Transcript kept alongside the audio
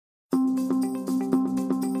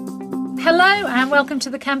Hello and welcome to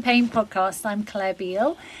the Campaign Podcast. I'm Claire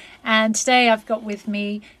Beale, and today I've got with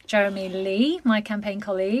me Jeremy Lee, my campaign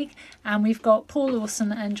colleague, and we've got Paul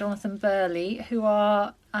Lawson and Jonathan Burley, who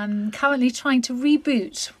are currently trying to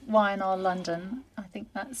reboot Y&R London. I think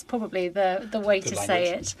that's probably the way to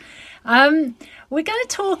say it. We're going to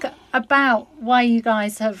talk about why you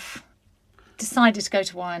guys have decided to go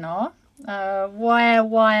to Y&R, where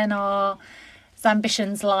Y&R's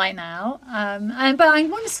ambitions lie now. But I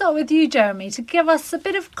want to start with you, Jeremy, to give us a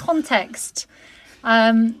bit of context.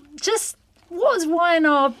 Just what has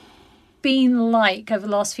Y&R been like over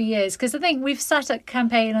the last few years? Because I think we've sat at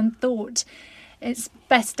campaign and thought its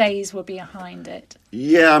best days were behind it.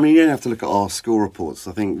 Yeah, I mean, you don't have to look at our score reports.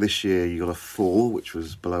 I think this year you got a 4, which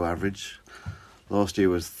was below average. Last year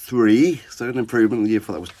was 3, so an improvement. The year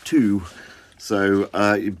before that was 2. So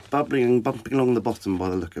you're bumping along the bottom by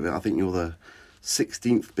the look of it. I think you're the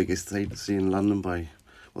 16th biggest agency in London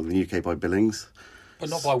in the UK by billings. But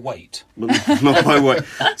not by weight. Not by weight.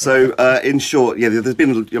 So, in short, yeah, there's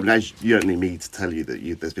been, you don't need me to tell you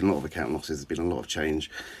that there's been a lot of account losses, there's been a lot of change.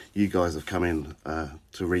 You guys have come in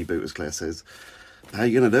to reboot, as Claire says. How are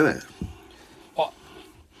you going to do it? Well,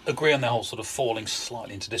 I agree on the whole sort of falling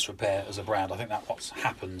slightly into disrepair as a brand. I think that what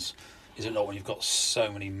happens, is it not, when you've got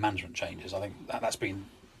so many management changes? I think that's been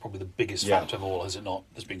probably the biggest factor of all, has it not?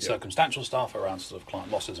 There's been circumstantial stuff around sort of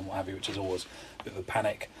client losses and what have you, which is always a bit of a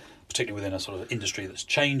panic, particularly within a sort of industry that's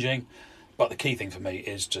changing. But the key thing for me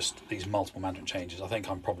is just these multiple management changes. I think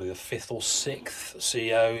I'm probably the 5th or 6th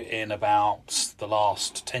CEO in about the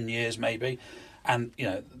last 10 years, maybe. And, you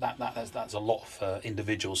know, that's a lot for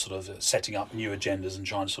individuals sort of setting up new agendas and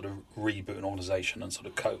trying to sort of reboot an organisation and sort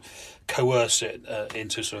of coerce it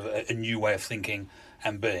into sort of a new way of thinking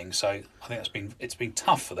and being. So I think it's been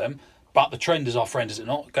tough for them. But the trend is our friend, is it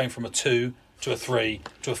not? Going from a 2 to a 3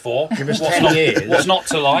 to a 4. Give us 10 years. What's not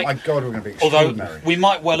to like? My God, we're going to be extraordinary. Although we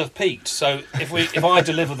might well have peaked. So if I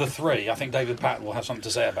deliver the 3, I think David Patton will have something to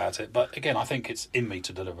say about it. But again, I think it's in me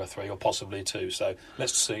to deliver a 3 or possibly a 2. So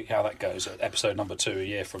let's see how that goes at episode number 2 a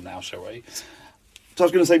year from now, shall we? So I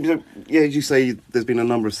was going to say, yeah, as you say, there's been a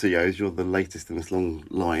number of CEOs. You're the latest in this long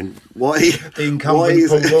line. Why? The incumbent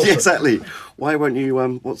Paul Lawson. Yeah, exactly. Why won't you?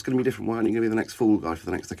 What's going to be different? Why aren't you going to be the next fall guy for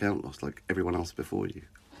the next account loss like everyone else before you?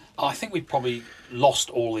 I think we've probably lost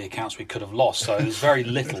all the accounts we could have lost. So there's very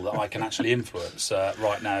little that I can actually influence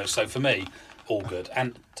right now. So for me, all good.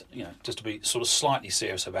 And, you know, just to be sort of slightly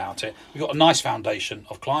serious about it, we've got a nice foundation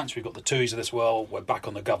of clients. We've got the TUIs of this world. We're back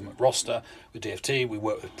on the government roster with DfT. We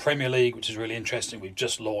work with Premier League, which is really interesting. We've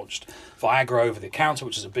just launched Viagra over the counter,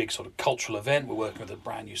 which is a big sort of cultural event. We're working with a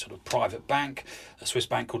brand new sort of private bank, a Swiss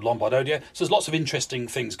bank called Lombard Odier. So there's lots of interesting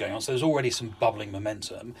things going on. So there's already some bubbling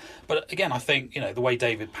momentum. But again, I think, you know, the way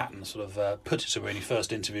David Patton sort of put it to me when he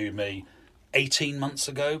first interviewed me 18 months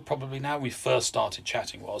ago, probably now, when we first started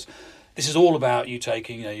chatting, was, this is all about you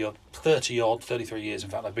taking, you know, your 30-odd, 33 years, in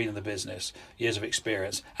fact, I've been in the business, years of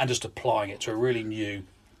experience, and just applying it to a really new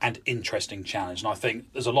and interesting challenge. And I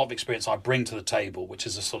think there's a lot of experience I bring to the table, which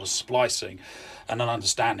is a sort of splicing and an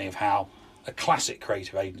understanding of how a classic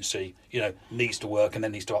creative agency, you know, needs to work and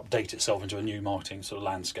then needs to update itself into a new marketing sort of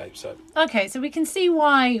landscape. So Okay, so we can see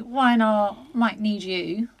why Y&R might need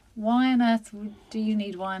you. Why on earth do you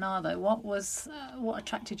need Y&R though? What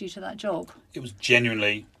attracted you to that job? it was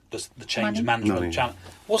genuinely the change management challenge.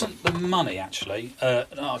 Wasn't the money, actually? No,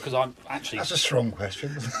 because I'm actually... That's a strong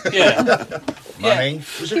question. Yeah. Money?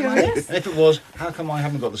 Was it money? And if it was, how come I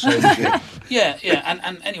haven't got the same shit? Yeah.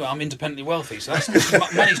 And anyway, I'm independently wealthy, so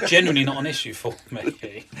money's genuinely not an issue for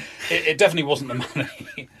me. It definitely wasn't the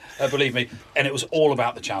money, believe me, and it was all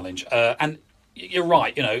about the challenge. And you're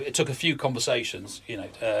right, you know, it took a few conversations, you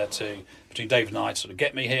know, between David and I to sort of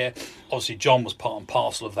get me here. Obviously, John was part and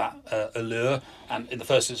parcel of that allure. And in the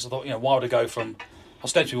first instance, I thought, you know, why would I go from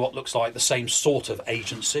ostensibly what looks like the same sort of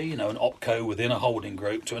agency, you know, an opco within a holding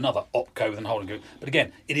group, to another opco within a holding group. But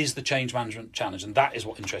again, it is the change management challenge, and that is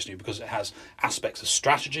what interests me, because it has aspects of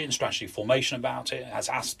strategy and strategy formation about it. It has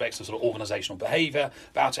aspects of sort of organisational behaviour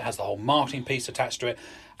about it. It has the whole marketing piece attached to it.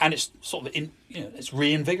 And it's sort of, it's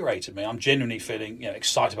reinvigorated me. I'm genuinely feeling, you know,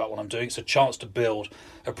 excited about what I'm doing. It's a chance to build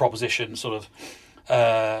a proposition, sort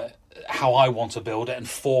of how I want to build it and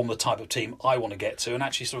form the type of team I want to get to, and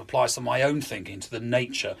actually sort of apply some of my own thinking to the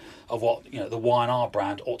nature of what, you know, the Y&R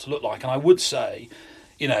brand ought to look like. And I would say,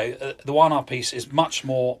 you know, the Y&R piece is much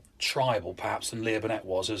more tribal perhaps than Leah Burnett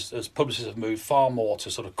was, as publicists have moved far more to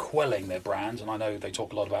sort of quelling their brands. And I know they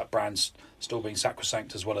talk a lot about brands still being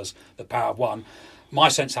sacrosanct as well as the power of one. My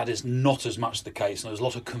sense that is not as much the case, and there's a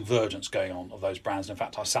lot of convergence going on of those brands. In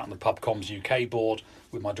fact, I sat on the PubComs UK board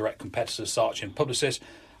with my direct competitors, Saatchi and Publicis,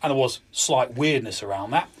 and there was slight weirdness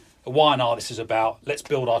around that. At Y&R, this is about let's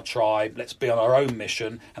build our tribe, let's be on our own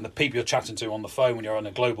mission, and the people you're chatting to on the phone when you're on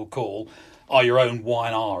a global call are your own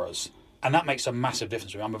Y&Rers. And that makes a massive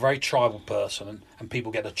difference to me. I'm a very tribal person, and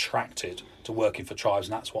people get attracted to working for tribes,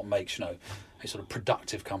 and that's what makes, a sort of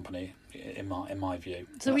productive company in my view.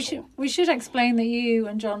 So we should explain that you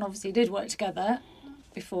and John obviously did work together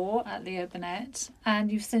before at Leo Burnett,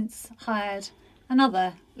 and you've since hired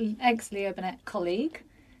another ex-Leo Burnett colleague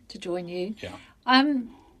to join you. Yeah.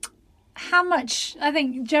 How much? I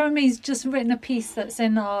think Jeremy's just written a piece that's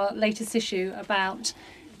in our latest issue about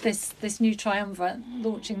this new triumvirate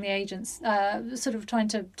launching the agents, sort of trying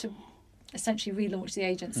to essentially relaunch the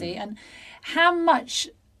agency. And how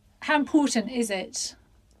important is it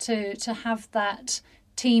to have that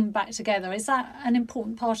team back together? Is that an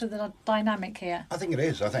important part of the dynamic here? I think it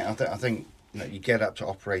is. I think you get up to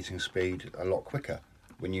operating speed a lot quicker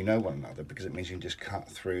when you know one another, because it means you can just cut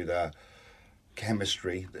through the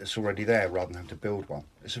chemistry that's already there rather than have to build one.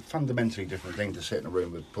 It's a fundamentally different thing to sit in a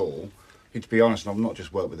room with Paul, who, to be honest, I've not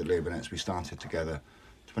just worked with the Leo Burnett's, we started together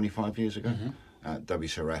 25 years ago at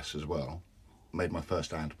WCRS as well. Made my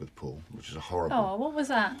first ad with Paul, which is a horrible... Oh, what was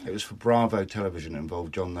that? It was for Bravo Television. It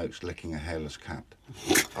involved John Noakes licking a hairless cat.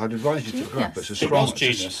 I'd advise you to look it up. It's a strong... It was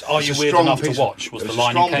genius. Are you weird enough to watch? Was the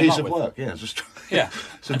line you came up with? It's a strong piece of work, yeah.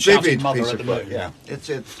 It's a And vivid shouting mother piece at of the work, moon. yeah.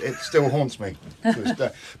 It still haunts me to this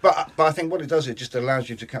day. But I think what it does, it just allows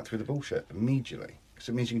you to cut through the bullshit immediately. Because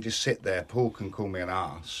it means you can just sit there, Paul can call me an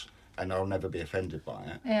arse, and I'll never be offended by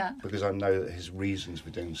it. Yeah. Because I know that his reasons for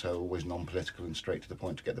doing so are always non-political and straight to the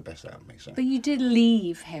point to get the best out of me. So But you did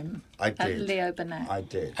leave him I at did. Leo Burnett. I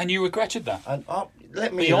did. And you regretted that? And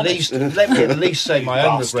let me Be at honest. least say my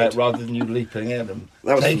own Bastard. regret rather than you leaping in and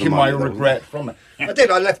That was for the taking my money, though, regret from it. I did.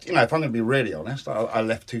 I left. If I'm going to be really honest, I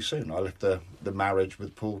left too soon. I left the marriage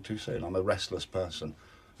with Paul too soon. I'm a restless person,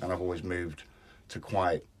 and I've always moved to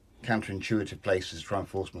quite counterintuitive places to try and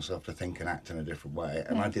force myself to think and act in a different way.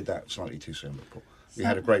 And I did that slightly too soon with Paul. We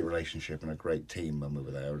had a great relationship and a great team when we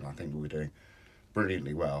were there, and I think we were doing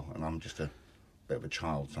brilliantly well. And I'm just a bit of a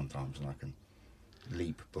child sometimes, and I can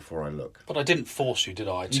leap before I look. But I didn't force you, did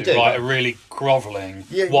I, to did. write a really grovelling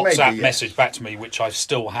Yeah, WhatsApp maybe, yes. message back to me, which I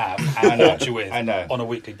still have and watch you with I know. on a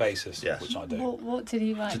weekly basis, Yes. which I do. What did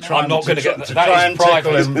he write? To now? try I'm not and- gonna get- to that try is and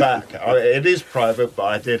tickle private. him back. It is private, but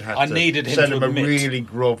I did have I to needed him send to him admit. a really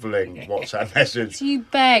grovelling WhatsApp message. So you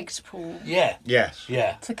begged Paul Yeah, Yes.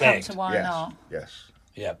 yeah. to come begged. to Y&R. Yes.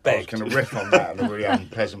 Yeah, I was begged. going to riff on that in a really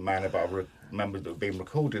unpleasant manner, but I remembered that it was being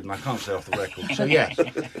recorded, and I can't say off the record. So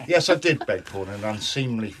yes, I did beg Paul in an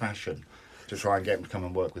unseemly fashion to try and get him to come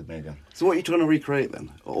and work with me again. So what are you trying to recreate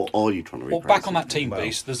then? Or are you trying to Well, recreate back on that team Well-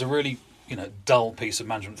 piece, there's a really dull piece of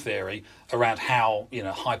management theory around how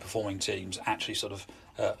high performing teams actually sort of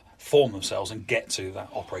form themselves and get to that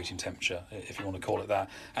operating temperature, if you want to call it that.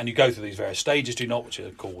 And you go through these various stages, do not, which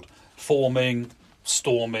are called forming,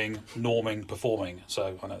 storming, norming, performing.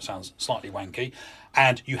 So I know it sounds slightly wanky.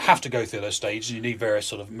 And you have to go through those stages. You need various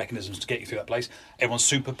sort of mechanisms to get you through that place. Everyone's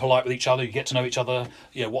super polite with each other. You get to know each other,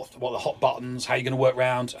 what are the hot buttons, how you're going to work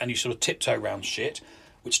around, and you sort of tiptoe around shit,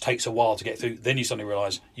 which takes a while to get through. Then you suddenly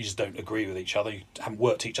realise you just don't agree with each other. You haven't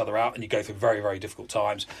worked each other out, and you go through very, very difficult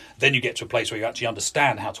times. Then you get to a place where you actually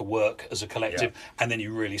understand how to work as a collective, and then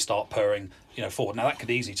you really start purring, forward. Now that could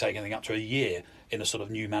easily take anything up to a year in a sort of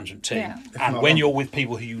new management team. Yeah. And not when long. you're with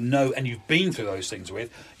people who you know and you've been through those things with,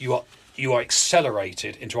 you are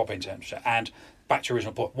accelerated into operating temperature. And back to your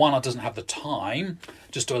original point, one, doesn't have the time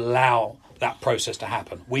just to allow that process to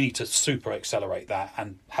happen. We need to super accelerate that,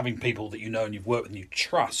 and having people that you know and you've worked with and you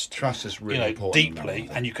trust. Trust is really important in that, I deeply,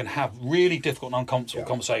 think. and you can have really difficult and uncomfortable Yeah.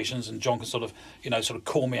 conversations, and John can sort of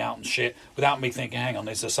call me out and shit without me thinking, hang on,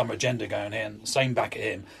 is there some agenda going here? And same back at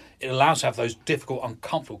him. It allows to have those difficult,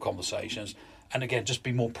 uncomfortable conversations, and again, just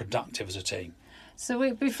be more productive as a team.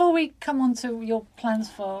 So before we come on to your plans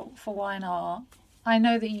for Y&R, I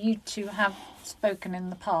know that you two have spoken in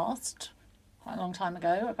the past, quite a long time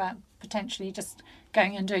ago, about potentially just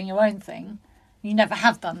going and doing your own thing. You never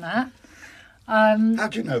have done that. How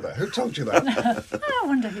do you know that? Who told you that? I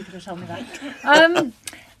wonder who could have told me that.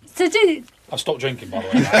 So I've stopped drinking, by the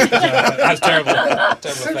way. It has terrible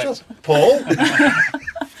effects. Paul?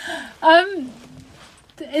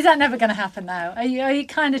 is that never going to happen now? Are you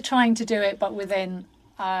kind of trying to do it, but within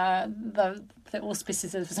the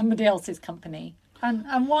auspices of somebody else's company?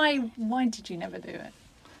 And why did you never do it?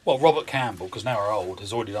 Well, Robert Campbell, because now we're old,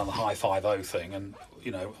 has already done the high 5-0 thing, and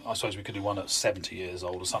I suppose we could do one at 70 years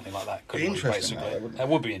old or something like that. Couldn't we, Interesting, basically? that, wouldn't it? That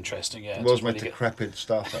would be interesting, yeah. It was to my really get- decrepit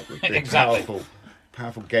startup with big, Exactly. powerful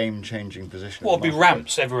powerful game-changing position. Well, it'd be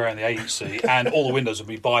ramps everywhere in the agency, and all the windows would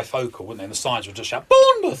be bifocal, wouldn't they? And the signs would just shout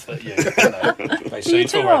Bournemouth at you. Are you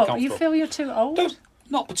too old? You feel you're too old?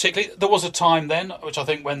 Not particularly. There was a time then, which I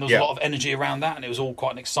think when there was Yeah. a lot of energy around that, and it was all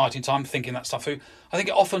quite an exciting time thinking that stuff through. I think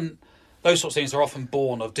those sorts of things are often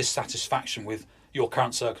born of dissatisfaction with your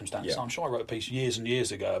current circumstances. Yeah. I'm sure I wrote a piece years and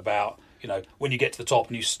years ago about, when you get to the top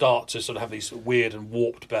and you start to sort of have these weird and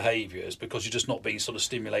warped behaviours because you're just not being sort of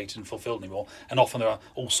stimulated and fulfilled anymore. And often there are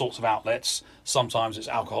all sorts of outlets. Sometimes it's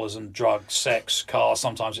alcoholism, drugs, sex, cars.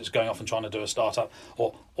 Sometimes it's going off and trying to do a start-up,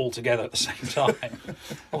 or all together at the same time.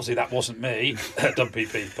 Obviously, that wasn't me,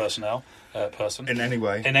 WPP person. In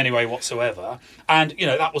any way whatsoever. And,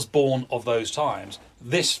 that was born of those times.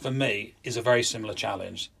 This, for me, is a very similar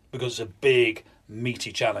challenge because it's a big,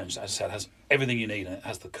 meaty challenge. As I said, has everything you need in it. It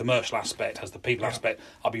has the commercial aspect, has the people aspect.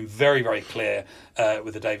 I've been very, very clear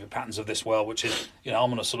with the David Pattons of this world, which is,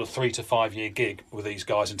 I'm on a sort of 3 to 5 year gig with these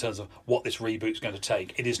guys in terms of what this reboot's going to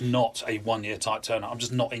take. It is not a 1 year type turnout. I'm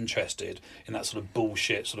just not interested in that sort of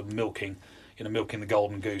bullshit, sort of milking the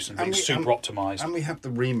golden goose and being super optimised. And we have the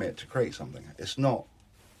remit to create something. It's not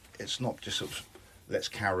just sort of, let's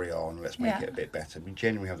carry on, let's make it a bit better. We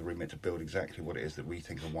genuinely have the remit to build exactly what it is that we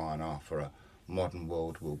think a Y&R for a modern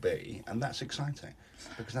world will be, and that's exciting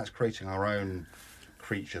because that's creating our own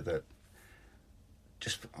creature that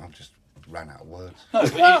I've just ran out of words. No,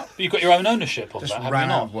 but you've got your own ownership of Just that, have ran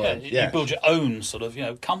you out not? of words, You yes. build your own sort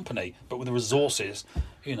of company, but with the resources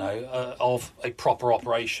of a proper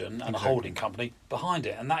operation and a holding company behind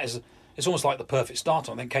it, and it's almost like the perfect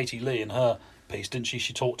startup. I think Katie Lee in her piece, didn't she?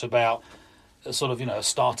 She talked about a sort of a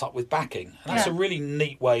startup with backing, and that's a really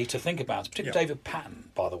neat way to think about it. Particularly David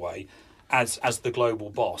Patton, by the way, as the global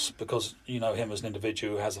boss, because you know him as an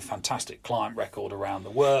individual who has a fantastic client record around the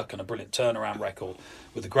work and a brilliant turnaround record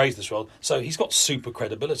with the Greys of this world. So he's got super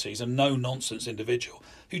credibility. He's a no-nonsense individual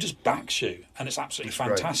who just backs you, and it's absolutely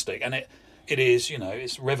fantastic. Great. And it is,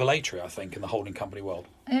 it's revelatory, I think, in the holding company world.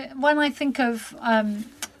 When I think of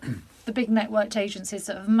the big networked agencies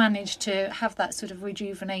that have managed to have that sort of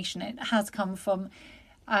rejuvenation, it has come from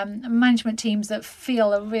management teams that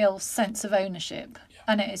feel a real sense of ownership.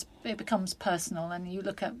 And it becomes personal, and you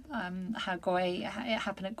look at how it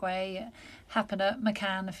happened at Gray, it happened at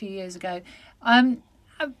McCann a few years ago.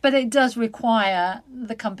 But it does require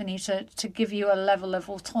the company to give you a level of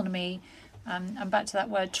autonomy, and back to that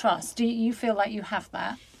word trust. Do you feel like you have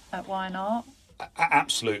that at Y&R?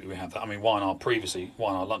 Absolutely, we have that. I mean, Y&R previously,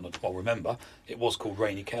 Y&R London, well, remember, it was called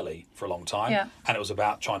Rainey Kelly for a long time. Yeah. And it was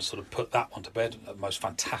about trying to sort of put that one to bed. The most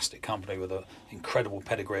fantastic company with an incredible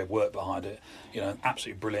pedigree of work behind it.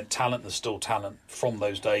 Absolutely brilliant talent. There's still talent from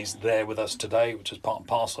those days there with us today, which is part and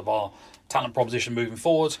parcel of our talent proposition moving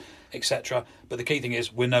forward, etc. But the key thing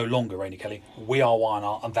is we're no longer Rainey Kelly. We are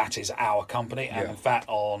Y&R, and that is our company. And in fact,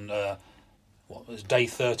 on... it was day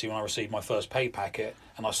 30 when I received my first pay packet,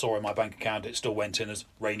 and I saw in my bank account it still went in as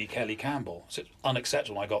Rainey Kelly Campbell. So it's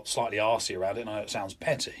unacceptable. I got slightly arsey around it, and I know it sounds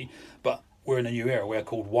petty, but we're in a new era. We're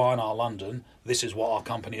called Y&R London. This is what our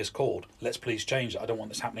company is called. Let's please change it. I don't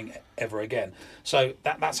want this happening ever again. So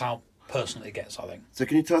that's how personal it gets, I think. So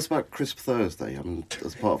can you tell us about Crisp Thursday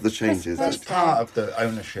as part of the changes? That's part of the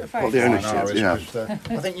ownership. What the ownership is, I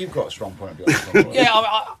think you've got a strong point of view. Yeah,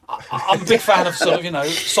 I'm a big fan of sort of,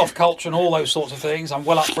 soft culture and all those sorts of things. I'm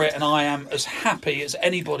well up for it, and I am as happy as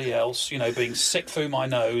anybody else, being sick through my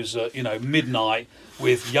nose at, midnight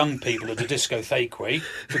with young people at a discotheque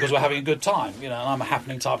because we're having a good time, and I'm a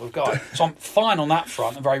happening type of guy. So I'm fine on that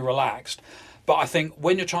front and very relaxed. But I think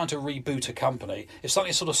when you're trying to reboot a company, if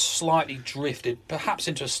something sort of slightly drifted, perhaps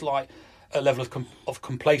into a slight level of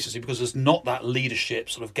complacency because there's not that leadership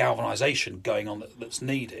sort of galvanisation going on that's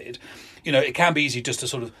needed, it can be easy just to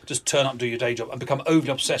sort of just turn up and do your day job and become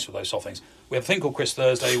overly obsessed with those soft things. We have a thing called Chris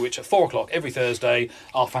Thursday, which at 4:00 every Thursday,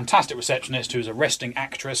 our fantastic receptionist, who's a resting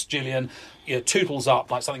actress, Gillian, tootles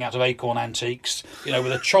up like something out of Acorn Antiques,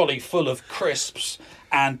 with a trolley full of crisps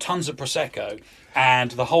and tons of Prosecco.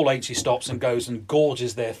 And the whole agency stops and goes and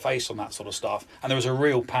gorges their face on that sort of stuff. And there was a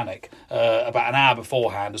real panic about an hour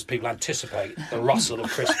beforehand as people anticipate the rustle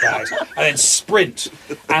of crisp bags and then sprint.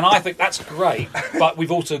 And I think that's great. But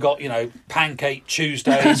we've also got, Pancake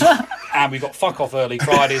Tuesdays and we've got Fuck Off Early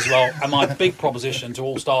Friday as well. And my big proposition to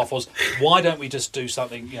all staff was, why don't we just do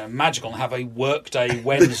something, magical and have a workday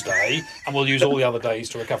Wednesday and we'll use all the other days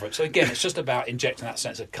to recover it. So again, it's just about injecting that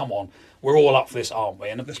sense of, come on, we're all up for this, aren't we?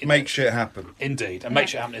 And Let's make shit happen. Indeed, and make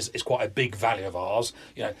shit happen is quite a big value of ours.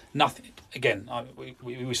 Nothing. Again,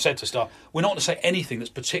 we said to start, we're not going to say anything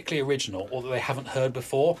that's particularly original or that they haven't heard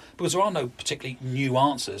before, because there are no particularly new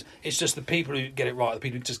answers. It's just the people who get it right, the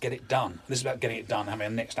people who just get it done. This is about getting it done, having a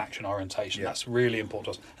next action orientation. That's really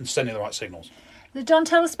important to us, and sending the right signals. John,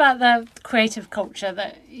 tell us about the creative culture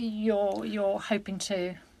that you're hoping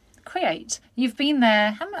to create. You've been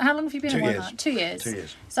there. How long have you been at Wine? 2 years. 2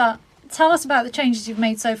 years. So tell us about the changes you've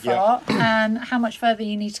made so far and how much further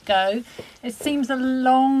you need to go. It seems a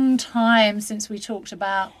long time since we talked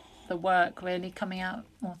about the work really coming out,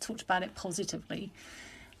 or talked about it positively.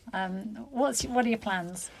 What are your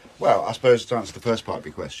plans? Well, I suppose to answer the first part of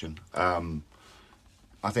your question,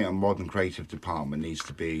 I think a modern creative department needs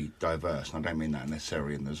to be diverse. And I don't mean that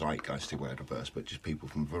necessarily in the zeitgeisty way of diverse, but just people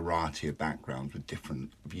from a variety of backgrounds with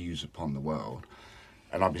different views upon the world.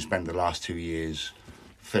 And I've been spending the last 2 years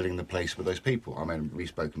filling the place with those people. I mean, we've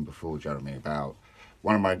spoken before, Jeremy, about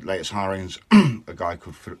one of my latest hirings, a guy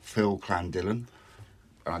called Phil Clandillan.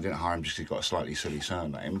 And I didn't hire him just because he's got a slightly silly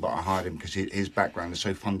surname, but I hired him because his background is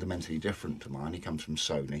so fundamentally different to mine. He comes from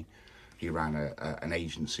Sony. He ran an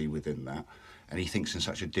agency within that. And he thinks in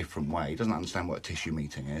such a different way. He doesn't understand what a tissue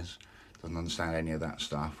meeting is. Doesn't understand any of that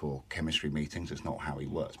stuff, or chemistry meetings. It's not how he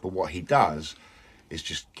works. But what he does is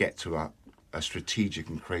just get to a strategic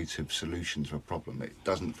and creative solution to a problem. It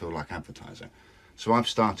doesn't feel like advertising. So I've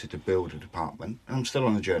started to build a department, and I'm still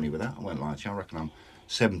on a journey with that. I won't lie to you. I reckon I'm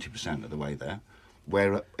 70% of the way there,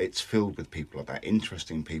 where it's filled with people like that,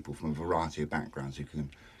 interesting people from a variety of backgrounds who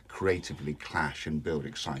can creatively clash and build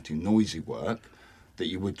exciting, noisy work that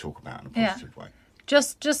you would talk about in a positive way.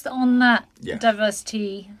 Just on that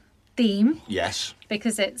diversity theme. Yes.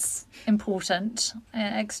 Because it's important,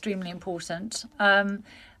 extremely important.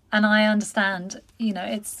 And I understand,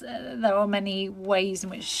 it's there are many ways in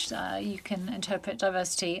which you can interpret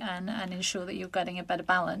diversity and ensure that you're getting a better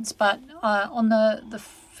balance. But on the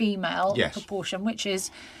female proportion, which is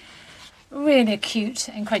really acute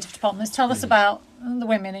in creative departments, tell us about the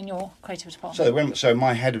women in your creative department. So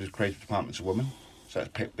my head of the creative department is a woman. So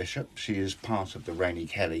that's Pip Bishop. She is part of the Rainey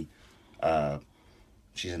Kelly.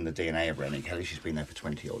 She's in the DNA of Rainey Kelly. She's been there for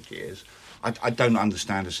 20 odd years. I don't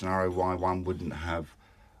understand a scenario why one wouldn't have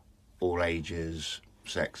all ages,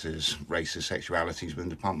 sexes, races, sexualities within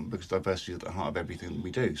the department, because diversity is at the heart of everything that we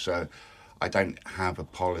do. So I don't have a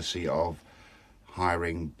policy of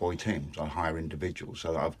hiring boy teams. I hire individuals.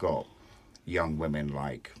 So I've got young women,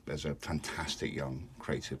 like there's a fantastic young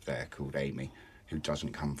creative there called Amy, who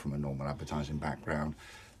doesn't come from a normal advertising background.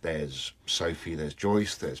 There's Sophie, there's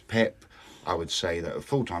Joyce, there's Pip. I would say that of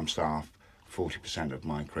full-time staff, 40% of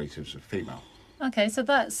my creatives are female. Okay, so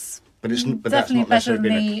that's definitely that's not better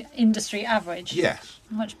than the industry average. Yes.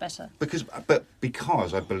 Much better. Because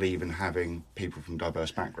I believe in having people from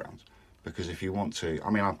diverse backgrounds. Because if you want to,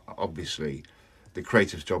 obviously, the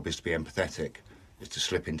creative's job is to be empathetic, is to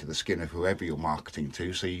slip into the skin of whoever you're marketing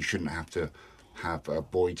to, so you shouldn't have to have a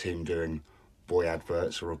boy team doing boy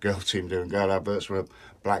adverts or a girl team doing girl adverts or a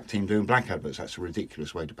black team doing black adverts. That's a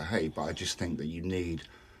ridiculous way to behave, but I just think that you need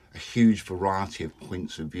a huge variety of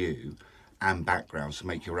points of view and backgrounds to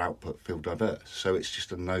make your output feel diverse. So it's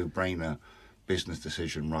just a no-brainer business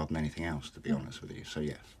decision rather than anything else, to be honest with you. So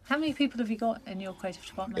yes. How many people have you got in your creative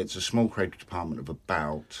department? It's a small creative department of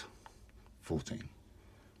about 14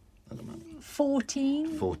 at the moment.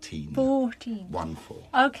 14? 14. 14. 1 4.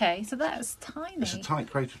 Okay, so that's tiny. It's a tight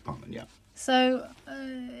creative department, yeah. So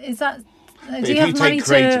is that... But do you have money to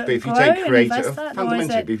grow and invest that,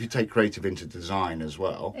 fundamentally, but if you take creative into design as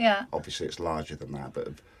well, obviously it's larger than that, but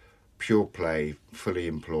pure play, fully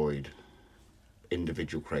employed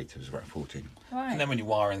individual creatives about 14. Right. And then when you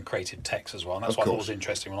wire in creative text as well, and that's why I thought it was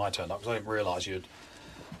interesting when I turned up, because I didn't realise you'd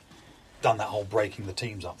done that whole breaking the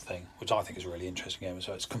teams up thing, which I think is really interesting.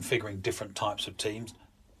 So it's configuring different types of teams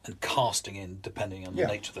and casting in depending on the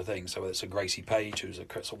nature of the thing. So whether it's a Gracie Page, who's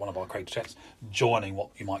one of our creative techs, joining what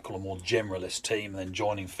you might call a more generalist team, and then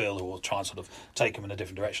joining Phil, who will try and sort of take them in a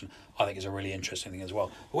different direction, I think is a really interesting thing as well.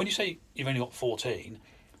 But when you say you've only got 14,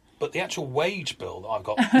 but the actual wage bill that I've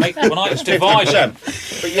got, when I divide it,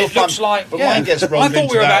 it looks like... But mine gets rolled I thought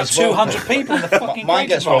into we were that about as well. 200 people in the fucking Mine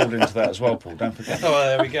gets creative rolled into that as well, Paul, don't forget. Oh,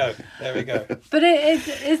 there we go. There we go. But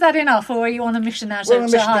is that enough, or are you on a mission now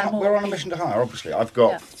to hire more? We're on a mission to hire, obviously. I've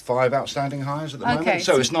got 5 outstanding hires at the moment. Okay,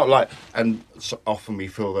 So it's not like... And so often we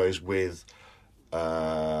fill those with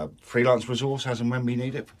freelance resource as and when we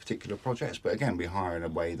need it for particular projects. But again, we hire in a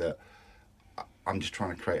way that... I'm just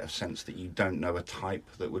trying to create a sense that you don't know a type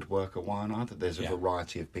that would work at Y&R, that there's a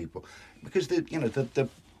variety of people. Because the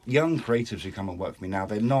young creatives who come and work for me now,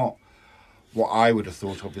 they're not what I would have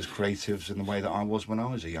thought of as creatives in the way that I was when I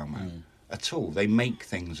was a young man. At all. They make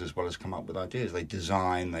things as well as come up with ideas. They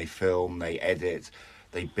design, they film, they edit,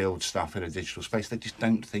 they build stuff in a digital space. They just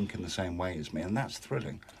don't think in the same way as me, and that's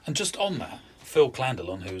thrilling. And just on that, Phil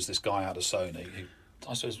Clandellon, who's this guy out of Sony, who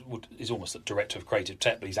I suppose is almost the director of creative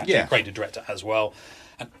tech, but he's actually a creative director as well.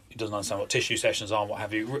 And he doesn't understand what tissue sessions are and what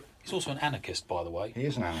have you. He's also an anarchist, by the way. He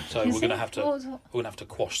is an anarchist. So we're going to have to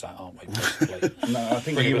quash that, aren't we? Basically. No, I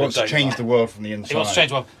think he wants to change the world from the inside. He wants to change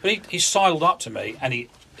the world, but he sidled up to me, and he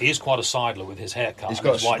is quite a sidler with his haircut. He's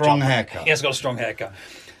got a strong haircut. He has got a strong haircut.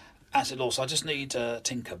 I said, also, I just need a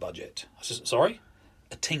tinker budget. I said, sorry?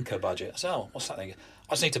 A tinker budget. I said, oh, what's that thing?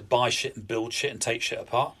 I just need to buy shit and build shit and take shit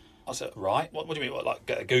apart. I said, right, what do you mean? What, like,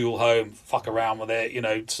 get a Google Home, fuck around with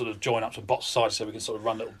it, sort of join up some bots sides so we can sort of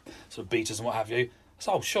run little sort of betas and what have you. I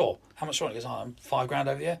said, oh, sure. How much do you want? He goes, oh, $5,000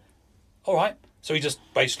 over here. All right. So he just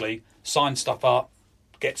basically signs stuff up,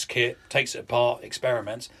 gets kit, takes it apart,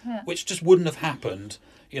 experiments, which just wouldn't have happened,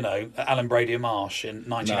 at Alan Brady Marsh in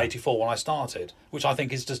 1984 when I started, which I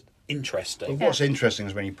think is just interesting. But what's interesting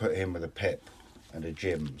is when you put him with a Pip and a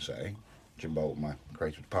Jim, say, Jim Bolt, my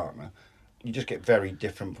creative partner, you just get very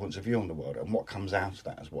different points of view on the world, and what comes out of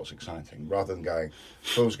that is what's exciting. Rather than going,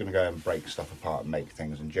 Phil's going to go and break stuff apart and make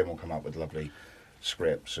things, and Jim will come up with lovely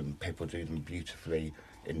scripts, and Pip will do them beautifully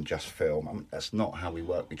in just film. I mean, that's not how we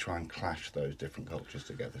work. We try and clash those different cultures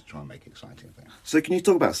together to try and make exciting things. So can you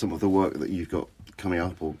talk about some of the work that you've got coming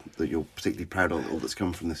up, or that you're particularly proud of, or that's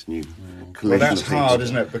come from this new collection? Well, that's of things? hard,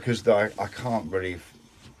 isn't it? Because I can't really...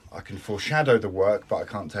 I can foreshadow the work, but I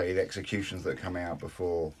can't tell you the executions that are coming out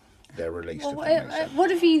before they're released. Well,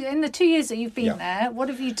 what have you, in the 2 years that you've been there, what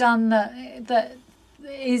have you done that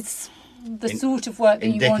is the sort of work that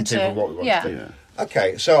you want to... Indicative of what we want to do. Yeah.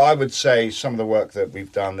 Okay, so I would say some of the work that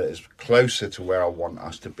we've done that is closer to where I want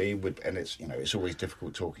us to be, and it's always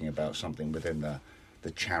difficult talking about something within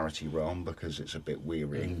the charity realm because it's a bit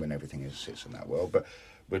wearying when everything sits in that world, but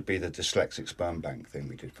would be the Dyslexic Sperm Bank thing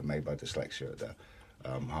we did for Made by Dyslexia at the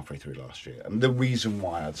halfway through last year. And the reason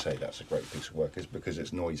why I'd say that's a great piece of work is because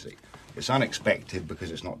it's noisy. It's unexpected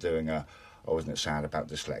because it's not doing isn't it sad about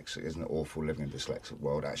dyslexia, isn't it awful living in a dyslexic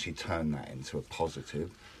world, actually turn that into a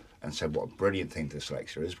positive and said what a brilliant thing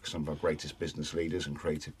dyslexia is, because some of our greatest business leaders and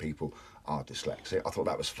creative people are dyslexic. I thought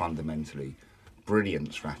that was fundamentally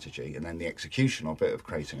brilliant strategy, and then the execution of it, of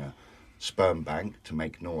creating a sperm bank to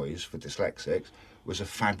make noise for dyslexics, was a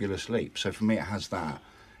fabulous leap. So for me it has that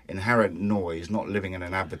inherent noise, not living in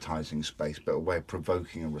an advertising space, but a way of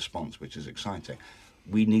provoking a response, which is exciting.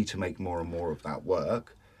 We need to make more and more of that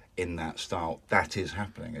work in that style. That is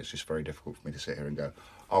happening. It's just very difficult for me to sit here and go,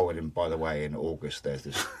 oh, and by the way, in August there's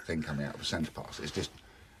this thing coming out of Centre Pass. It's just,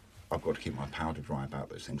 I've got to keep my powder dry about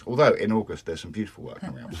those things. Although in August there's some beautiful work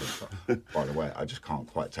coming out of Centre Pass. By the way, I just can't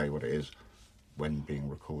quite tell you what it is when being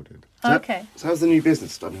recorded. Okay. So how's the new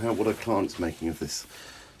business done? What are clients making of this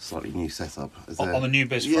slightly new setup? On the new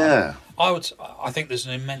biz front, I think there's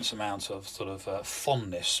an immense amount of sort of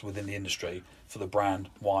fondness within the industry for the brand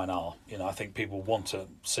Y&R. I think people want to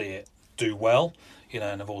see it do well,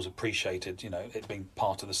 and have always appreciated, it being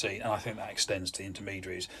part of the scene. And I think that extends to the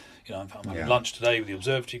intermediaries. I'm having lunch today with the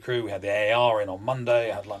Observatory crew. We had the AAR in on Monday.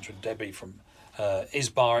 I had lunch with Debbie from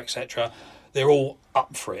ISBAR, etc. They're all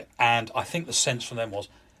up for it. And I think the sense from them was,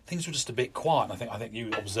 things were just a bit quiet. And I think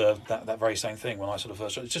you observed that very same thing when I sort of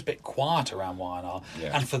first... It's just a bit quiet around Y&R.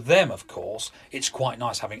 Yeah. And for them, of course, it's quite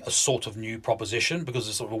nice having a sort of new proposition, because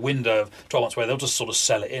there's sort of a window of 12 months where they'll just sort of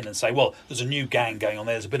sell it in and say, well, there's a new gang going on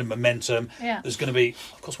there, there's a bit of momentum. Yeah. There's going to be...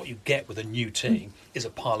 Of course, what you get with a new team is a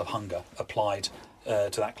pile of hunger applied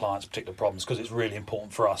to that client's particular problems, because it's really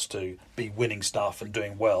important for us to be winning stuff and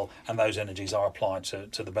doing well, and those energies are applied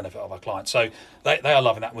to the benefit of our clients. So they are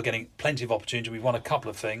loving that. We're getting plenty of opportunity. We've won a couple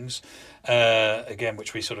of things, again,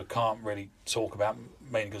 which we sort of can't really talk about,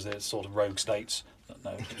 mainly because they're sort of rogue states.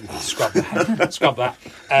 No, scrub that.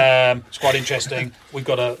 It's quite interesting. We've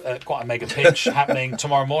got quite a mega pitch happening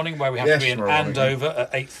tomorrow morning, where we have to be in Andover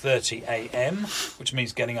at 8:30 a.m, which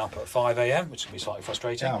means getting up at 5 a.m, which can be slightly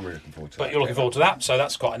frustrating. Yeah, I'm really looking forward to that. But you're looking forward to that, so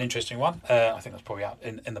that's quite an interesting one. I think that's probably out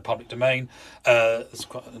in the public domain. There's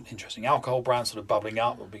quite an interesting alcohol brand sort of bubbling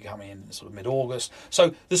up. Will be coming in sort of mid-August.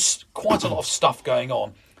 So there's quite a lot of stuff going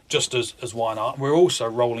on, just as Y&R. We're also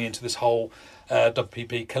rolling into this whole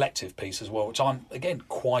WPP collective piece as well, which I'm again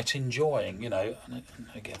quite enjoying. And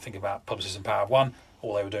again, think about Publicists and Power of One.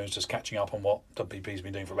 All they were doing is just catching up on what WPP's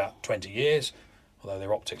been doing for about 20 years. Although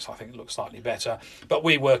their optics, I think, look slightly better. But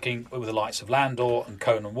we're working with the likes of Landor and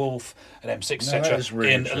Conan Wolf and M6, etc.,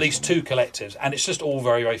 really in at least 2 collectives, and it's just all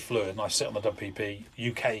very, very fluid. And I sit on the WPP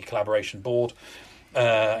UK collaboration board.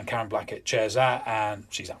 and Karen Blackett chairs that, and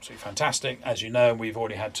she's absolutely fantastic. As you know, we've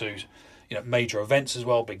already had two major events as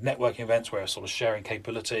well, big networking events where we're sort of sharing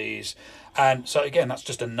capabilities. And so again, that's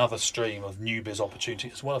just another stream of new biz opportunity,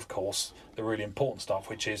 as well, of course, the really important stuff,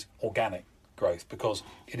 which is organic growth, because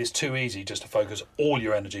it is too easy just to focus all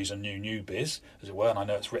your energies on new biz, as it were. And I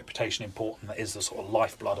know it's reputation important, that is the sort of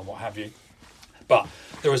lifeblood and what have you. But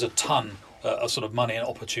there is a ton of sort of money and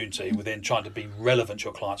opportunity within trying to be relevant to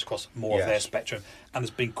your clients across more of their spectrum. And there's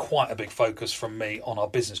been quite a big focus from me on our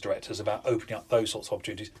business directors about opening up those sorts of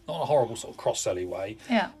opportunities, not in a horrible sort of cross-selling way,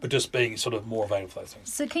 but just being sort of more available for those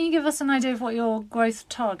things. So can you give us an idea of what your growth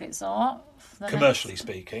targets are? Commercially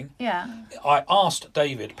speaking, I asked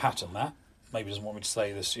David Patton that. Maybe he doesn't want me to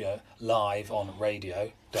say this live on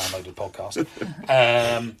radio, downloaded podcast.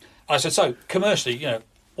 I said, so commercially,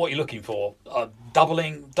 what are you looking for?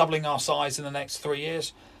 Doubling our size in the next 3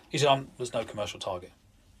 years? He said, there's no commercial target.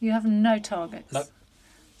 You have no targets? No.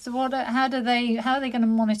 So how are they going to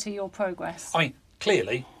monitor your progress? I mean,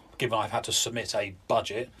 clearly, given I've had to submit a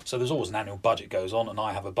budget, so there's always an annual budget goes on, and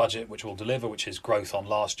I have a budget which will deliver, which is growth on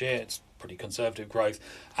last year. It's pretty conservative growth,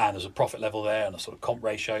 and there's a profit level there and a sort of comp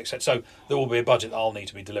ratio, etc. So there will be a budget that I'll need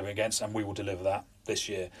to be delivering against, and we will deliver that this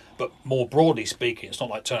year. But more broadly speaking, it's not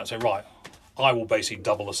like turn out and say, right, I will basically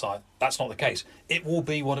double the size. That's not the case. It will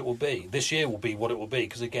be what it will be. This year will be what it will be,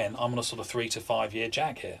 because again, I'm on a sort of 3 to 5 year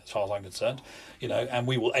jag here, as far as I'm concerned. And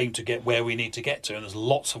we will aim to get where we need to get to, and there's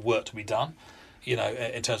lots of work to be done. In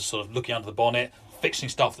terms of sort of looking under the bonnet, fixing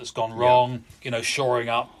stuff that's gone wrong. Shoring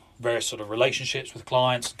up various sort of relationships with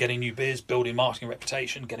clients, getting new biz, building marketing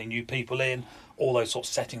reputation, getting new people in, all those sorts,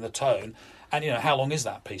 setting the tone. And how long is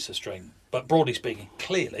that piece of string? But broadly speaking,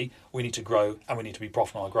 clearly we need to grow and we need to be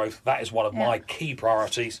profitable on our growth. That is one of my key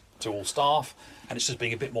priorities to all staff, and it's just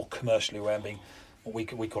being a bit more commercially aware and being what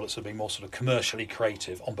we call it sort of being more sort of commercially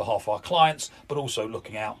creative on behalf of our clients, but also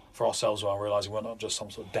looking out for ourselves while realising we're not just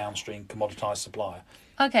some sort of downstream commoditised supplier.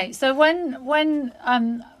 Okay, so when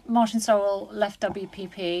Martin Sorrell left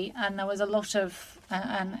WPP, and there was a lot of,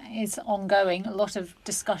 and is ongoing, a lot of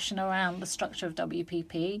discussion around the structure of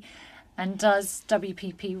WPP, and does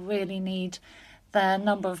WPP really need the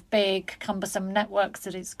number of big, cumbersome networks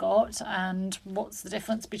that it's got, and what's the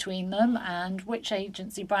difference between them, and which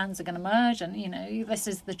agency brands are going to merge, and this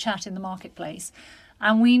is the chat in the marketplace.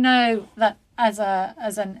 And we know that as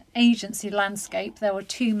an agency landscape, there were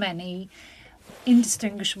too many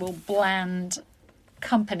indistinguishable bland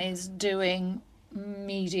companies doing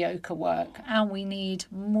mediocre work, and we need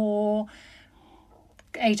more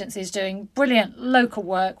agencies doing brilliant local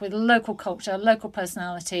work with local culture, local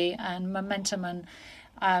personality and momentum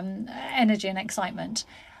and energy and excitement.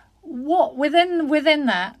 What within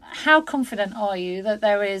that, how confident are you that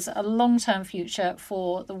there is a long-term future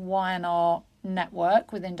for the Y&R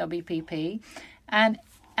network within WPP? And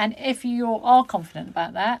if you are confident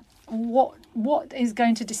about that, what is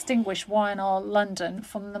going to distinguish Y&R London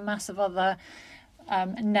from the mass of other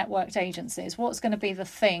networked agencies? What's going to be the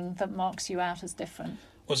thing that marks you out as different?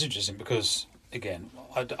 Well, it's interesting because, again,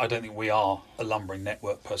 I don't think we are a lumbering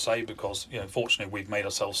network per se, because, fortunately we've made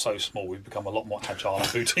ourselves so small, we've become a lot more agile and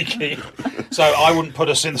boutique. So I wouldn't put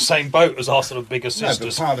us in the same boat as our sort of bigger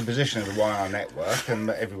sisters. No, but part of the position of the Y&R network, and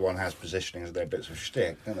everyone has positioning as their bits of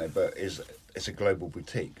shtick, don't they? But it's a global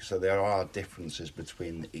boutique, so there are differences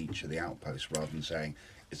between each of the outposts, rather than saying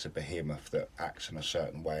it's a behemoth that acts in a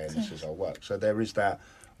certain way and this is our work. So there is that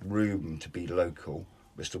room to be local,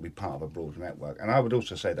 but still be part of a broader network. And I would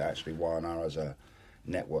also say that actually Y&R as a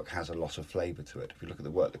network has a lot of flavour to it. If you look at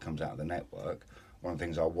the work that comes out of the network, one of the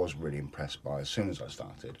things I was really impressed by as soon as I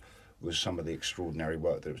started was some of the extraordinary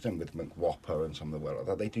work that it was done with McWhopper and some of the work like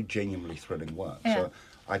that. They do genuinely thrilling work. Yeah. So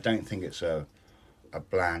I don't think it's a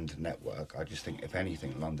bland network. I just think, if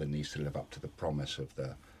anything, London needs to live up to the promise of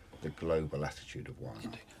the global attitude of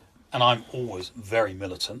Y&R. And I'm always very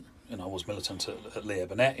militant. I was militant at Leo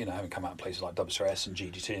Burnett, having come out of places like WSRS and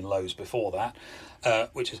GGT and Lowe's before that,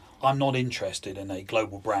 which is, I'm not interested in a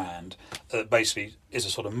global brand that basically is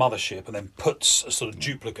a sort of mothership and then puts a sort of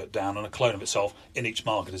duplicate down and a clone of itself in each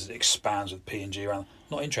market as it expands with P&G around.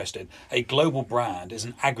 Not interested. A global brand is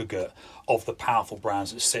an aggregate of the powerful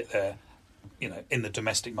brands that sit there, in the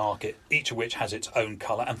domestic market, each of which has its own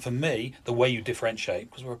colour. And for me, the way you differentiate,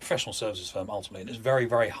 because we're a professional services firm ultimately, and it's very,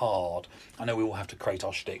 very hard. I know we all have to create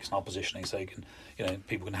our shticks and our positioning so you can,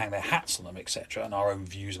 people can hang their hats on them, etc., and our own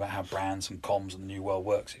views about how brands and comms and the new world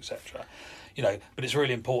works, etc. But it's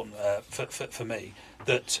really important for me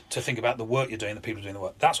that to think about the work you're doing, the people doing the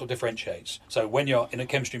work. That's what differentiates. So when you're in a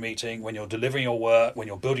chemistry meeting, when you're delivering your work, when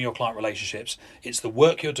you're building your client relationships, it's the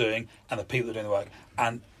work you're doing and the people that are doing the work.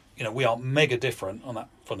 And we are mega different on that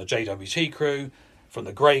from the JWT crew, from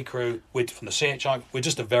the Grey crew, from the CHI. We're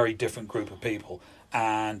just a very different group of people.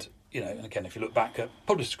 And, and again, if you look back at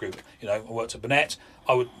Publicis Group, I worked at Burnett,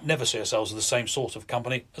 I would never see ourselves as the same sort of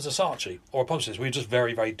company as a Saatchi or a Publicis. We're just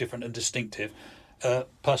very, very different and distinctive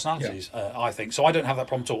personalities, I think. So I don't have that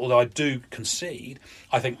problem at all, although I do concede,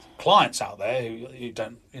 I think clients out there who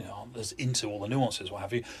don't, aren't as into all the nuances, what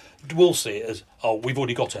have you, will see it as, we've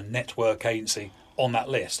already got a network agency on that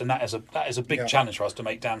list, and that is a big challenge for us to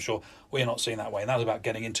make damn sure we're not seeing that way. And that's about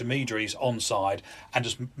getting intermediaries on side and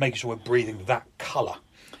just making sure we're breathing that colour,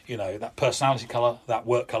 that personality colour, that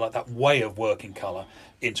work colour, that way of working colour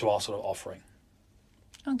into our sort of offering.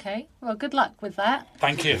 Okay, well, good luck with that.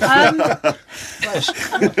 Thank you. Before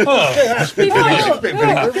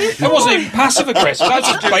It wasn't even passive aggressive. That's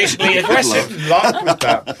just basically aggressive. Good luck with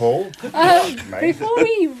that, Paul.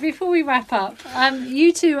 Before we wrap up,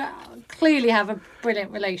 you two clearly have a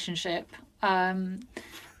brilliant relationship, but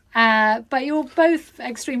you're both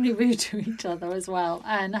extremely rude to each other as well,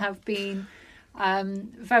 and have been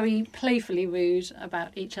very playfully rude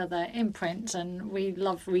about each other in print, and we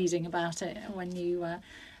love reading about it when you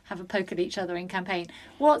have a poke at each other in campaign.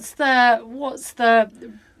 What's the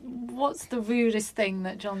rudest thing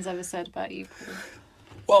that John's ever said about you, Paul?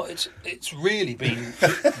 Well, it's really been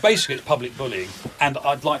basically it's public bullying, and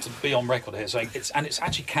I'd like to be on record here saying it's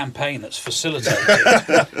actually campaign that's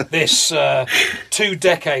facilitated this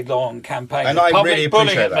 2-decade-long campaign. And of I public really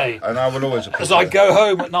bullying appreciate at me. that, and I will always appreciate As I that. go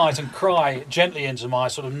home at night and cry gently into my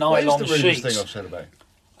sort of nylon What is the rudest sheets. thing I've said about you?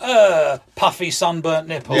 Puffy sunburnt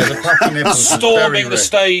nipples. Yeah, the puffy nipples is very Storming the rude.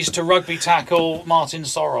 stage to rugby tackle Martin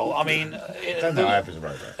Sorrell. I mean, I don't think I have as a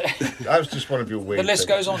robot. That was just one of your weird the list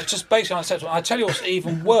things. goes on. It's just basically, I tell you what's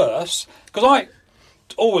even worse, because I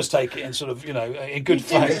always take it in sort of, in good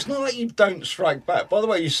faith. It's not like you don't strike back. By the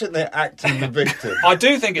way, you're sitting there acting the victim. I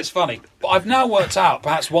do think it's funny, but I've now worked out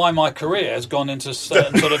perhaps why my career has gone into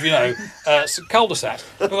certain sort of, cul-de-sacs.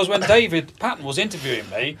 Because when David Patton was interviewing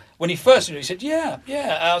me, when he first interviewed me, he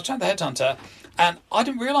said, I was trying to headhunter, and I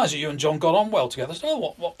didn't realise that you and John got on well together. I said,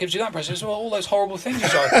 what gives you that impression? He said, all those horrible things you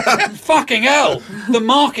saw. Fucking hell, the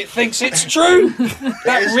market thinks it's true.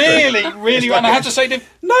 That is really, true. really, It's and I like had to say to him,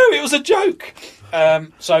 no, it was a joke.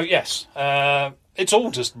 So yes, it's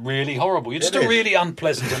all just really horrible. You're just It a is. really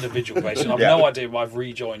unpleasant individual, basically. I've Yeah. no idea why I've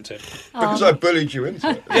rejoined him. Because I bullied you into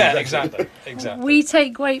it. Yeah, exactly. We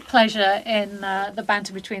take great pleasure in the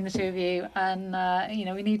banter between the two of you, and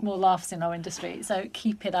we need more laughs in our industry, so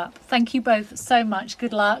keep it up. Thank you both so much.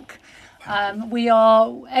 Good luck. We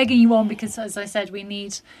are egging you on because, as I said, we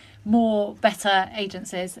need more better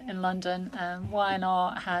agencies in London.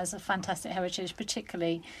 Y&R has a fantastic heritage,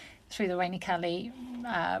 particularly through the Rainy Kelly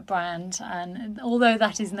brand, and although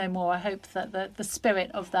that is no more, I hope that the spirit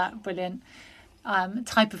of that brilliant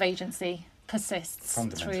type of agency persists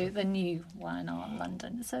through the new Y&R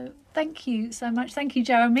London. So thank you so much. Thank you,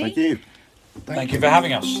 Jeremy. Thank you. Thank you for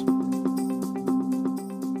having us.